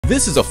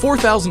This is a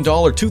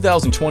 $4,000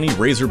 2020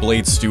 Razer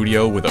Blade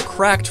Studio with a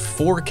cracked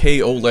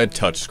 4K OLED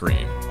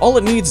touchscreen. All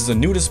it needs is a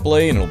new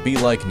display and it'll be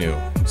like new.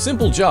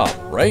 Simple job,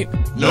 right?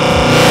 No!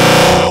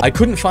 I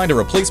couldn't find a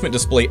replacement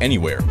display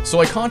anywhere,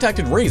 so I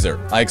contacted Razer.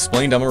 I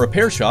explained I'm a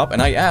repair shop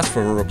and I asked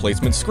for a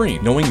replacement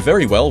screen, knowing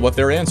very well what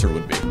their answer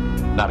would be.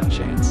 Not a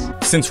chance.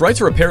 Since right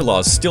to repair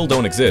laws still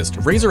don't exist,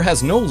 Razer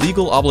has no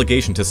legal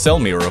obligation to sell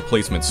me a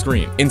replacement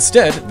screen.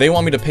 Instead, they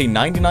want me to pay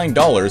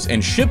 $99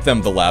 and ship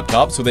them the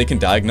laptop so they can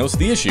diagnose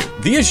the issue.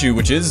 The issue,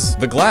 which is,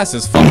 the glass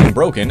is fucking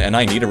broken and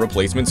I need a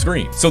replacement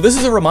screen. So this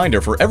is a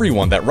reminder for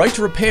everyone that right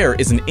to repair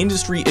is an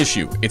industry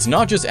issue. It's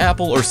not just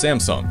Apple or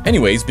Samsung.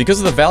 Anyways, because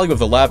of the value of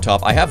the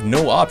laptop, I have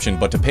no option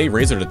but to pay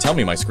Razer to tell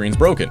me my screen's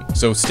broken.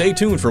 So stay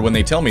tuned for when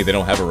they tell me they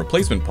don't have a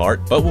replacement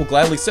part, but will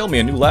gladly sell me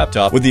a new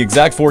laptop with the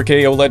exact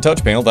 4K OLED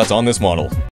touch panel that's on this model.